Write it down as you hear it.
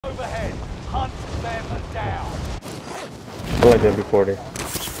Overhead, hunt them down. I like the MP40.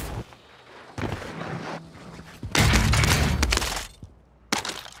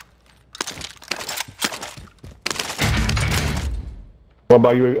 What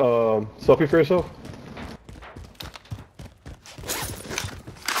about you, selfie for yourself?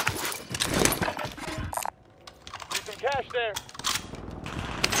 There's some cash there.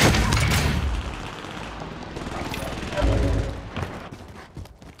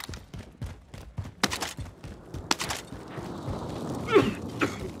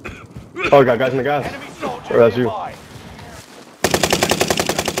 Oh, I got guys in the gas. Enemy soldier Or that's you. nearby.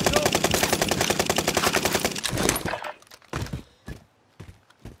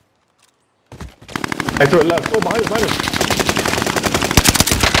 I threw it left. Oh, behind us.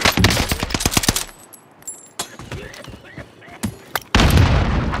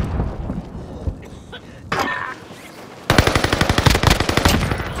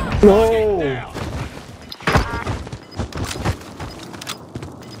 No! Down.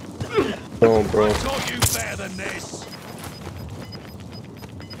 No, bro. Thought you better than this.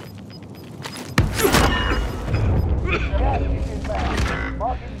 Gas is inbound.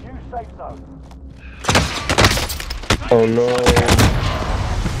 Marking new safe zone. Oh, no.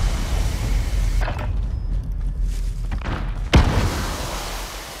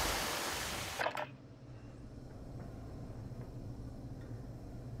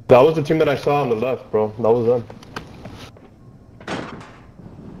 That was the team that I saw on the left, bro. That was them.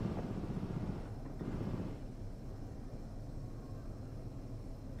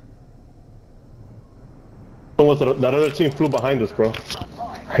 That other team flew behind us, bro.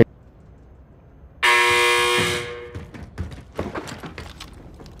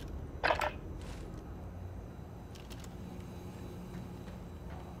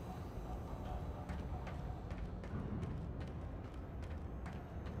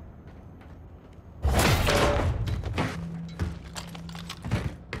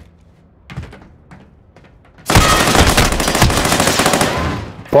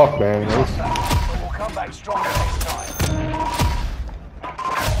 Fuck, man. But we'll come back stronger next time.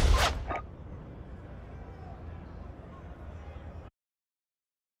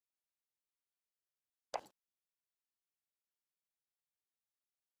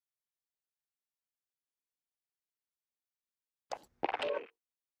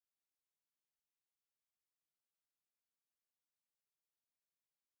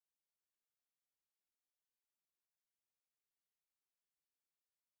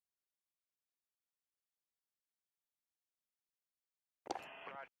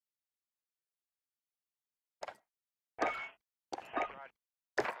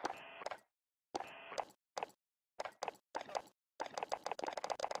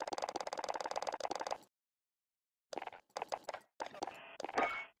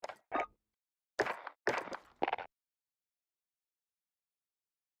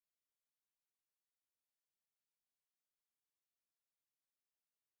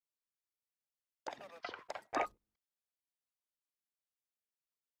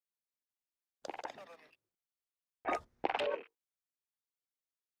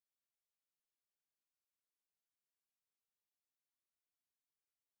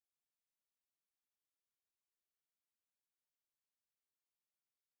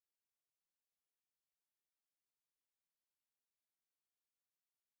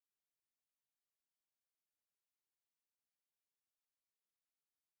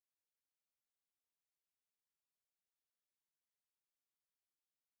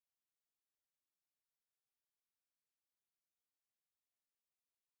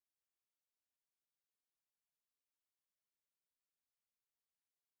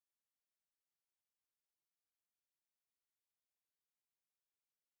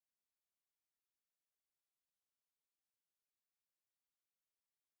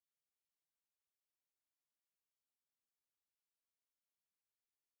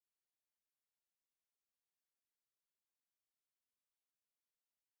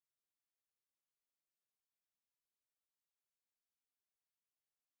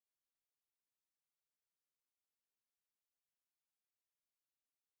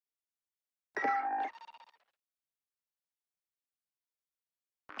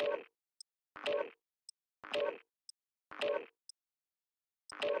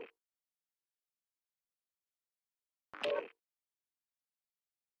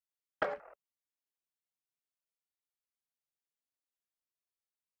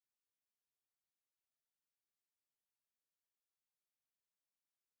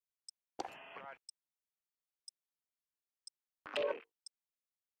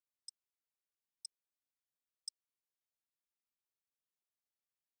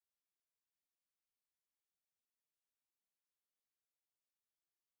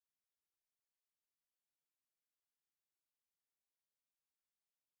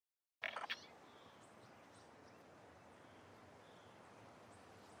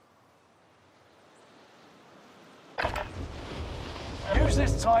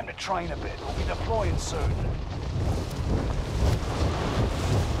 it's time to train a bit. We'll be deploying soon.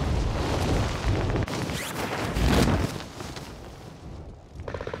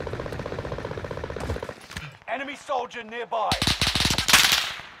 Enemy soldier nearby.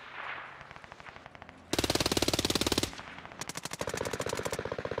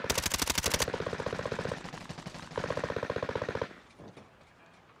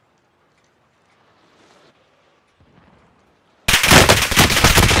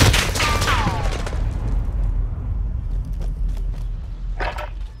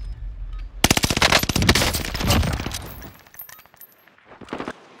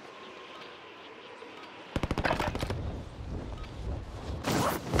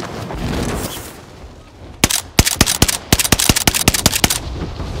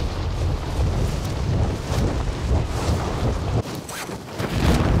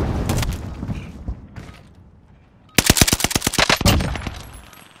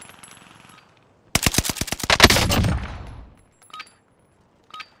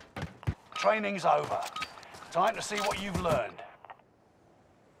 Training's over. Time to see what you've learned.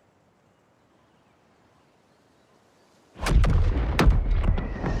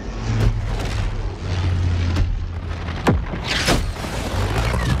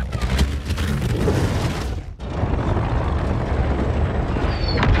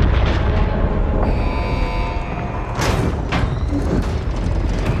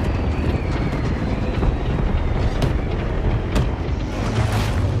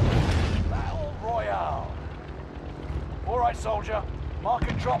 Soldier, mark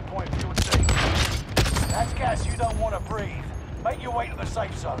a drop point for your team. That's gas you don't want to breathe. Make your way to the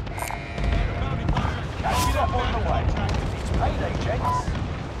safe zone. Catch it up on the way. It's payday, gents.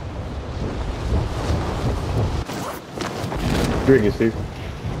 Drinking, Steve.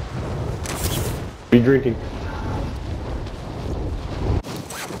 Be drinking.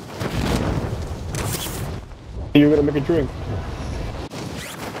 You're gonna make a drink.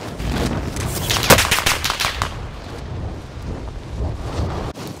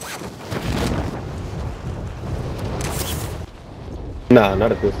 Nah,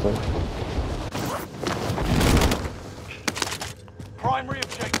 not at this time. Primary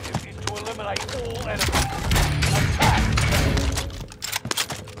objective is to eliminate all enemies. Attack!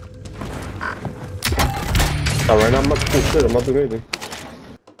 Alright, I'm not doing shit, I'm not doing anything.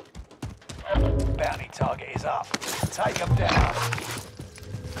 Bounty target is up. Take them down.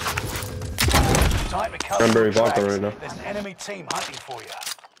 Time to cover I'm very the vodka tracks. right now. There's an enemy team hunting for you.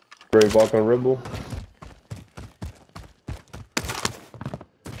 Brave Vulcan Rebel.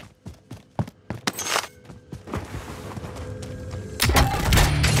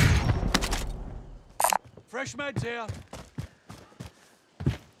 Fresh meds here.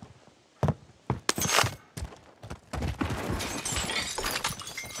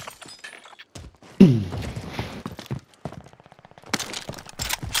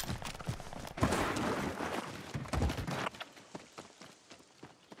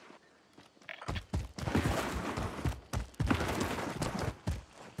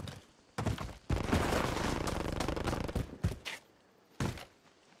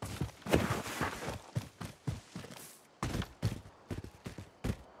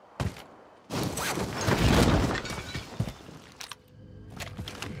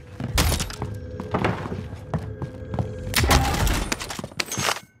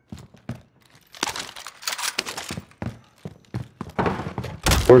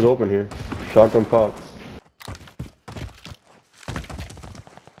 Door's open here. Shotgun pops.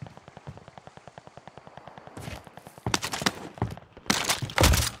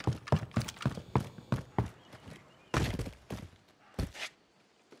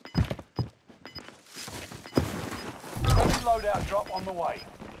 Loadout drop on the way.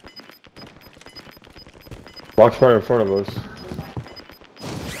 Box fire in front of us.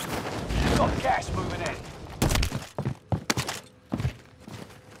 Got gas moving in.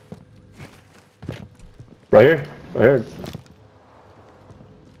 Right here. Right here.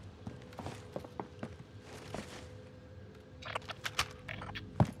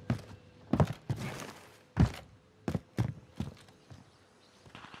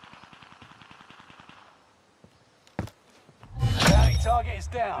 Bounty target is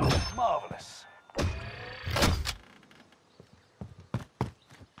down. Marvelous.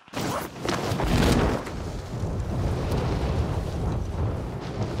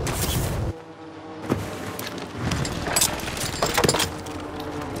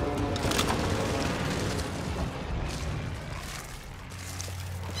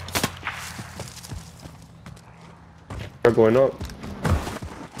 They're going up.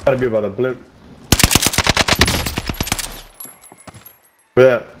 Gotta be about a blimp.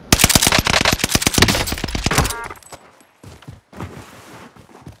 Yeah.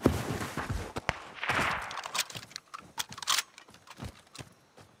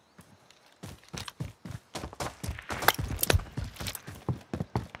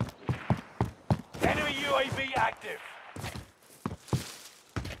 Enemy UAV active.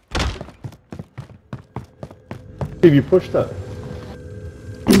 Steve, you pushed that.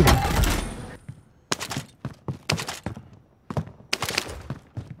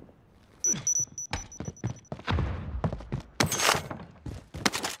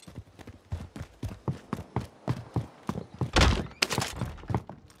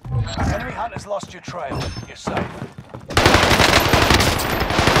 Enemy hunters lost your trail. You're safe.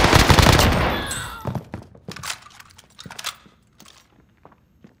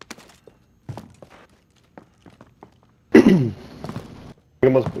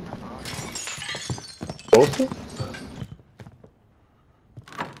 It must be. Closer?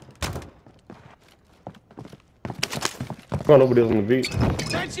 Come on, nobody else on the beat.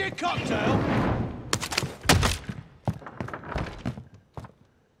 Fancy a cocktail?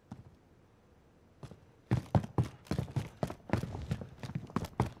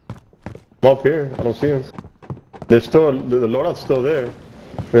 I'm up here. I don't see him. There's still the loadout's still there.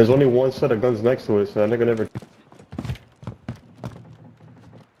 There's only one set of guns next to it, so that nigga never.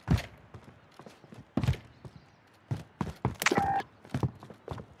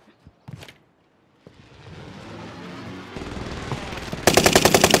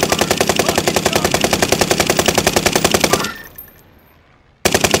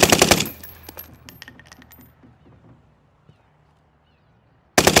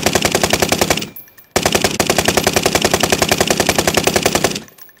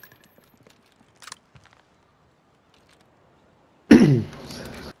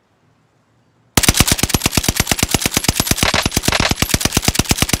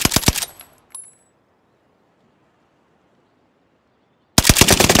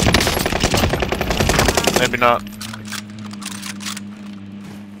 Maybe not.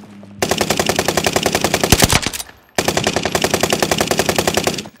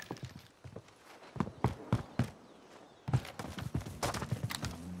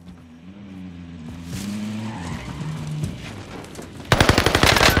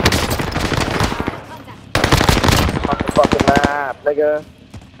 On the fucking map, nigga.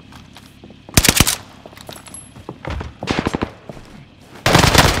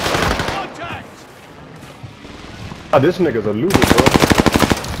 Contact! Ah, this nigga's a loser, bro.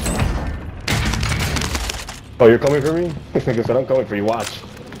 Oh, you're coming for me? This nigga said I'm coming for you. Watch.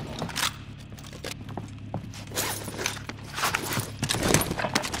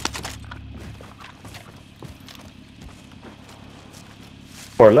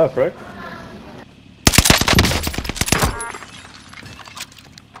 Or left, right?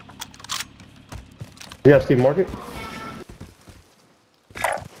 Yeah, Steve, mark it.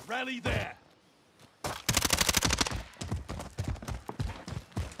 Rally there.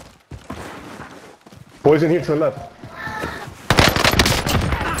 Boys in here to the left.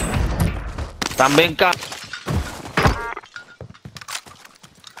 También ca.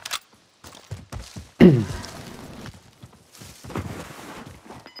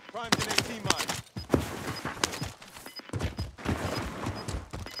 Primed in 18 miles.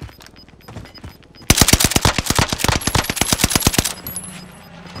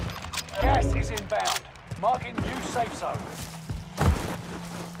 Gas is inbound. Marking new safe zone.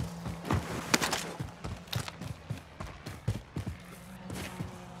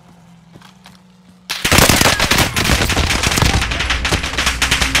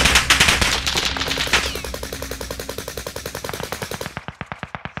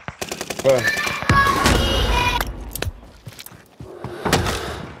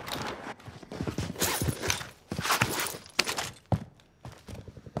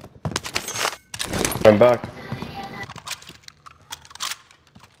 I'm back.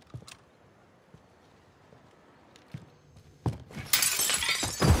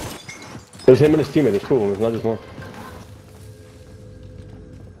 There's him and his teammate. There's two of them. It's not just one.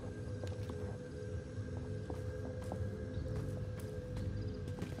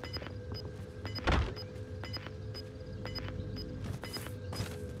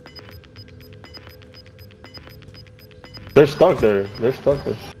 They're stuck there. They're stuck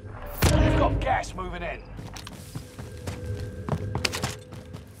there. You've got gas moving in.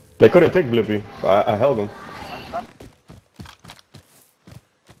 They couldn't take Blippi. I held them.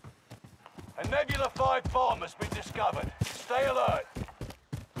 A Nebula 5 bomb has been discovered. Stay alert.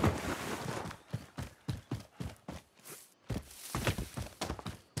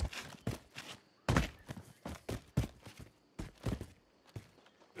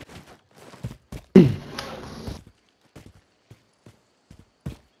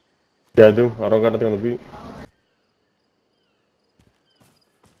 Yeah, I do. I don't got nothing on the beat.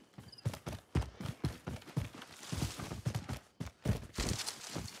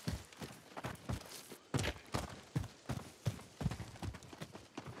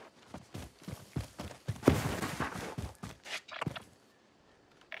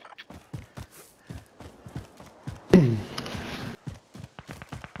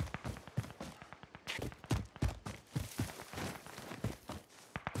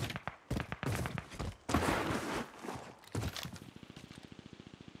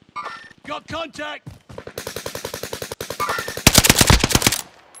 Got contact!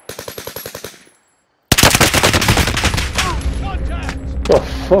 Contact! Oh,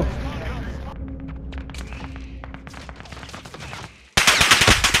 fuck.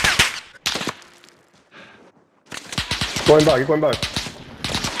 Going back, going back.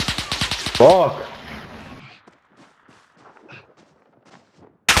 Fuck.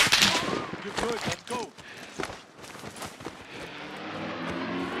 You're good, let's go.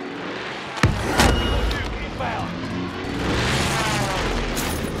 Inbound.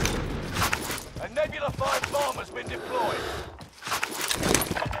 A Nebula 5 bomb has been deployed.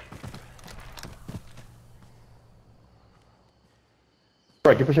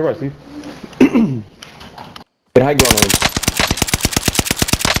 Right, keep pushing right, Steve. Get high ground on him.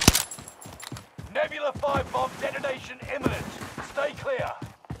 Nebula 5 bomb detonation imminent. Stay clear.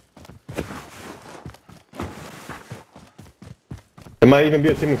 There might even be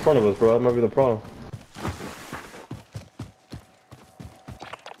a team in front of us, bro. That might be the problem.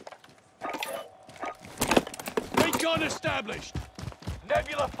 Recon established.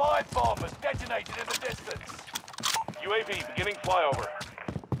 Nebula 5 bomb has detonated in the distance. UAV beginning flyover.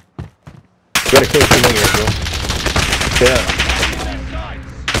 You gotta kill team anyway, bro. Yeah.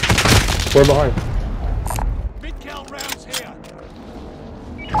 We're behind. Mid-cal rounds here.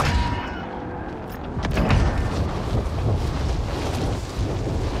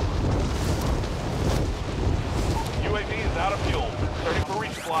 UAV is out of fuel. Starting for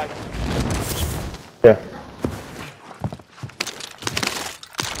resupply. Yeah.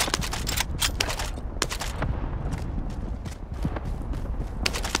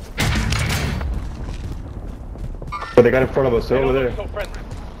 But they got in front of us, they're over there. So friendly.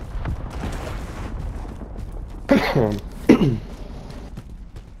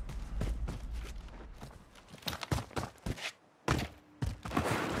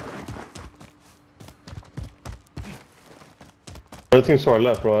 Other team's to our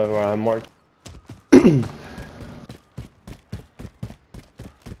left, bro, where I'm marked. You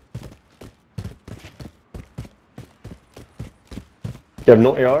have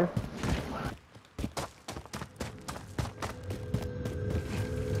no AR?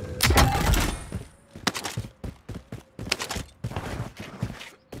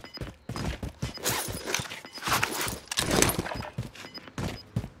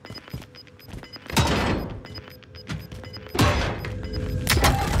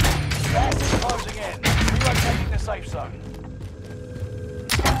 Gas is closing in. Relocating the safe zone.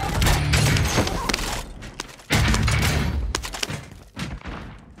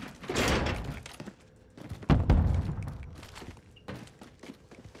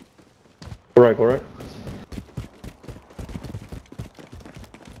 Alright, alright.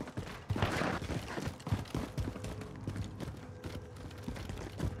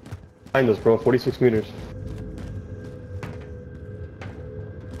 Behind us, bro, 46 meters.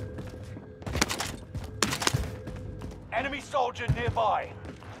 Enemy soldier nearby.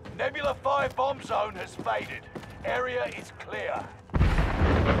 Nebula 5 bomb zone has faded. Area is clear.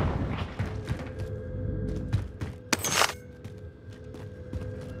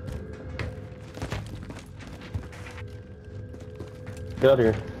 Get out of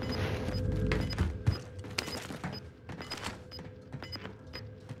here.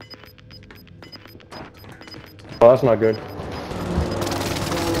 Oh, that's not good.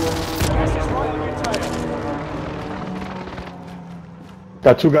 Gas is right on your tail.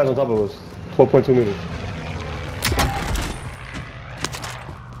 Got two guys on top of us. 12.2 meters.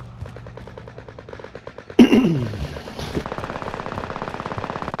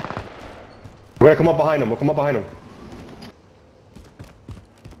 We're gonna come up behind him. We'll come up behind him.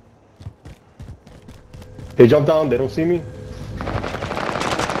 They jump down. They don't see me.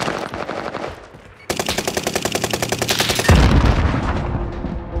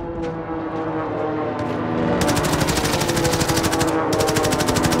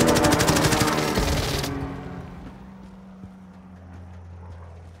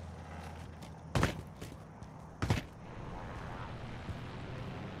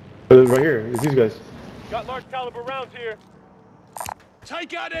 Right here. It's these guys. Got large caliber rounds here.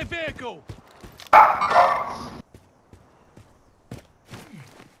 Take out their vehicle!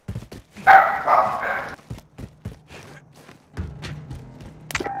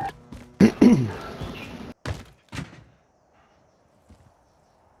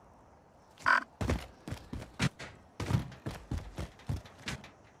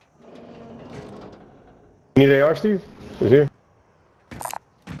 You need AR, Steve? Is here.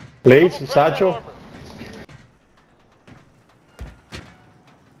 Blades, Satchel.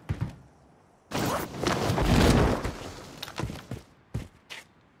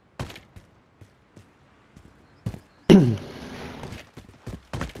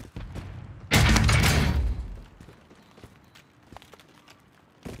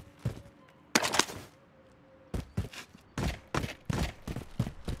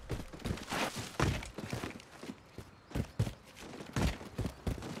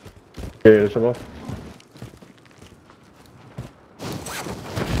 Okay, there's some off.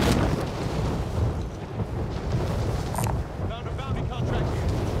 Found a bounty contract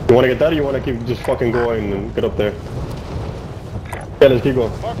here. You wanna get that or you wanna keep just fucking going and get up there? Yeah, let's keep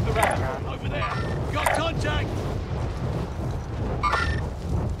going. Mark the route. Over there. Got contact.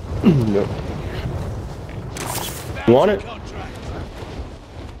 Nope. You want it? Contract.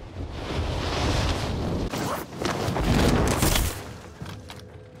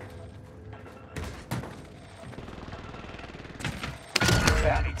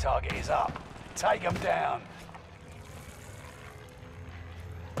 Bounty target is up. Take him down.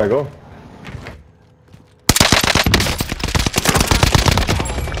 I go.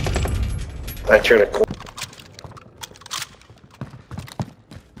 I turn it.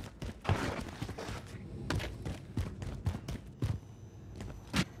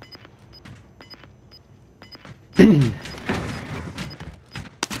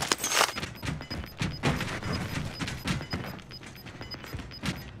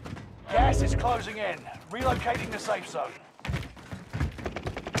 Gas is closing in. Relocating the safe zone.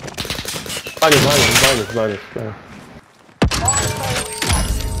 Minus. Fire sale is active.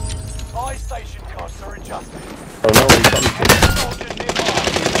 Buy station costs are adjusted. Oh no, he's coming. Enemy soldier nearby.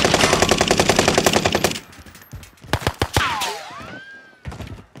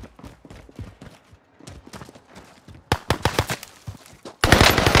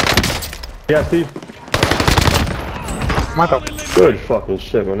 Yeah, Steve. Good fucking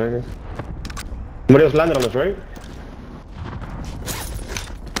shit, my nigga. Somebody else landed on us, right?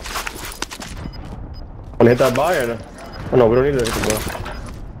 Wanna hit that buy or no? Oh no, we don't need to hit the buy.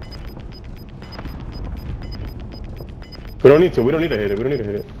 We don't need to hit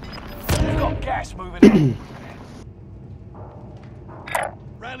it, You've got gas moving in.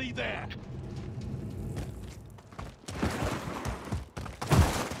 Rally there.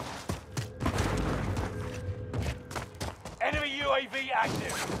 Enemy UAV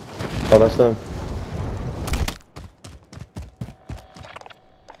active. Oh, that's them.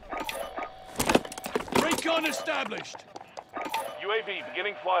 Recon established. UAV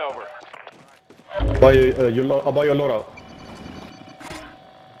beginning flyover. I'll buy your loadout.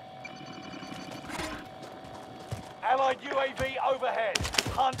 Allied UAV overhead.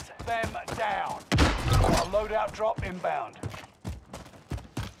 Hunt them down. A loadout drop inbound.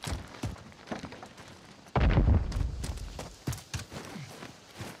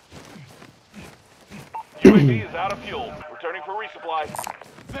 UAV is out of fuel. Returning for resupply.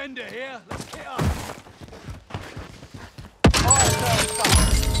 Vendor here. Let's get up. Fire sale done.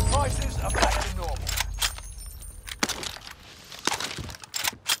 Prices are back to normal.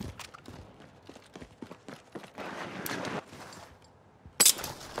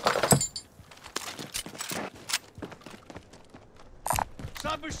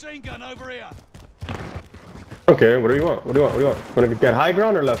 Submachine gun over here. Okay, what do you want? Wanna get high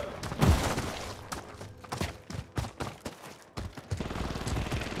ground or left?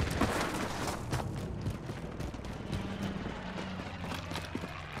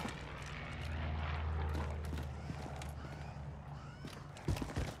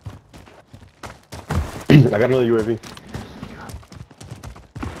 I got another UAV.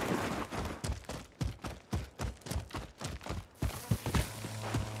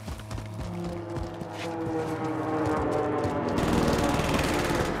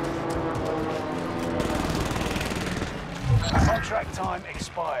 Contract time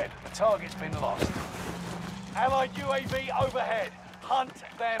expired. The target's been lost. Allied UAV overhead. Hunt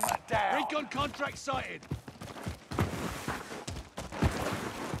them down. Recon contract sighted.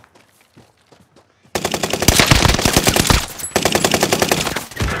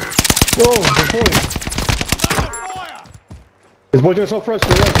 Whoa, the boy. Under fire! This boy's gonna so fresh to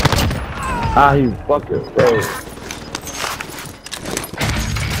the left. Ah, he fucking. Hey.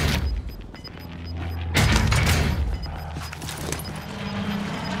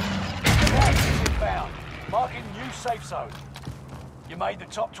 Marking new safe zone. You made the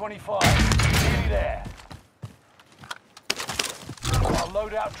top 25. Nearly there. Our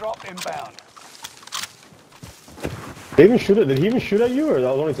loadout drop inbound. They even shoot it. Did he even shoot at you, or that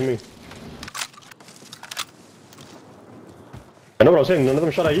was only to me? I know what I'm saying. None of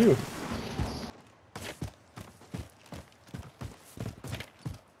them shot at you.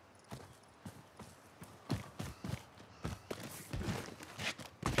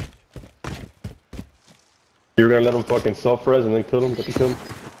 You were gonna let him fucking self-res and then kill him? Get the kill him?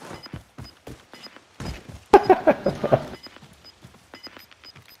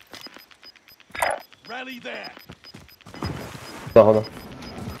 Rally there. No, hold on.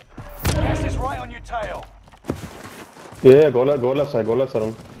 Gas is right on your tail. Yeah, go left side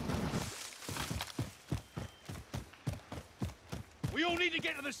on. We all need to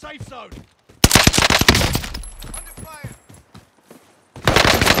get to the safe zone. Under fire.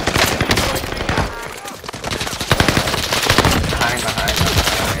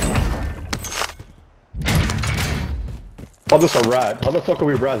 Oh, this a rat. How the fuck are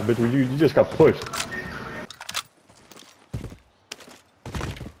we rats, bitch? You just got pushed.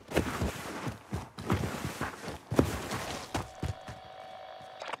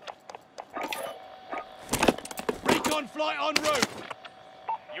 Recon flight en route.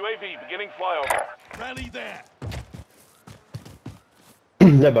 UAV beginning flyover. Rally there.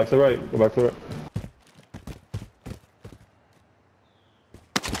 Yeah, back to the right. Go back to the right.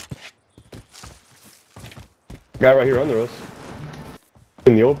 Guy right here under us.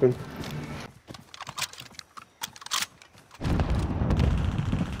 In the open.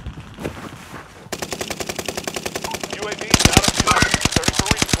 UAV is out of fuel. Returning for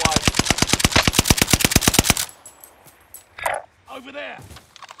resupply. Over there.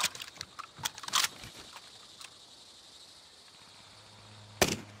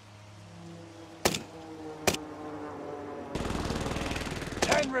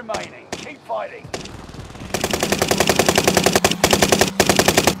 Ten remaining. Keep fighting.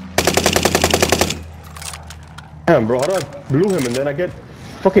 Damn, bro, how do I blew him and then I get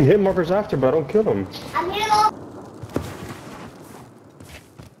fucking hit markers after, but I don't kill him?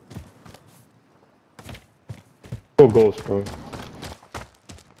 Go ghost, bro.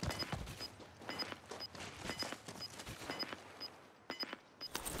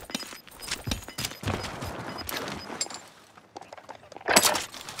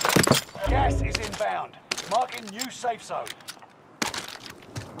 Gas is inbound. Marking new safe zone.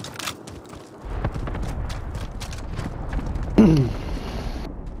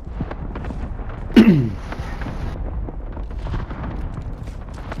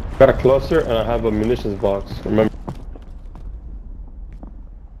 Got a cluster and I have a munitions box. Remember?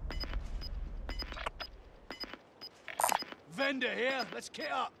 Vendor here. Let's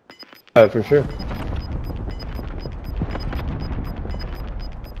kit up. For sure.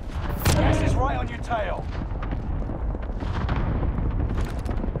 Gas is right on your tail.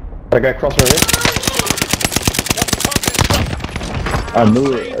 Got a guy crossing right here. I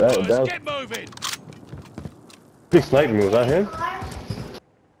knew it. That was Get moving. Big sniping me, was that him?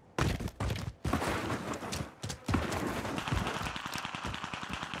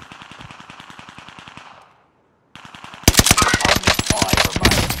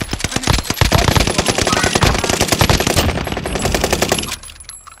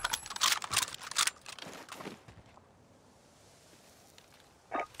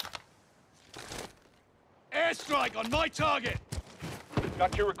 Airstrike on my target.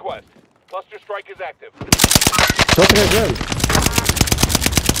 Got your request. Cluster strike is active. Something again.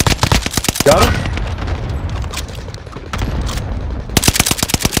 Got him?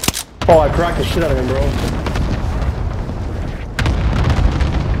 Oh, I cracked the shit out of him, bro.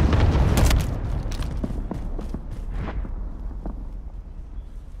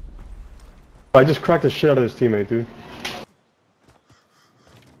 I just cracked the shit out of this teammate, dude.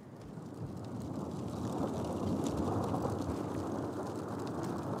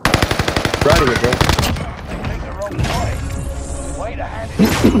 Riding it, bro. They take the wrong way. Way to hand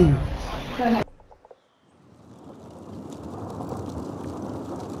it.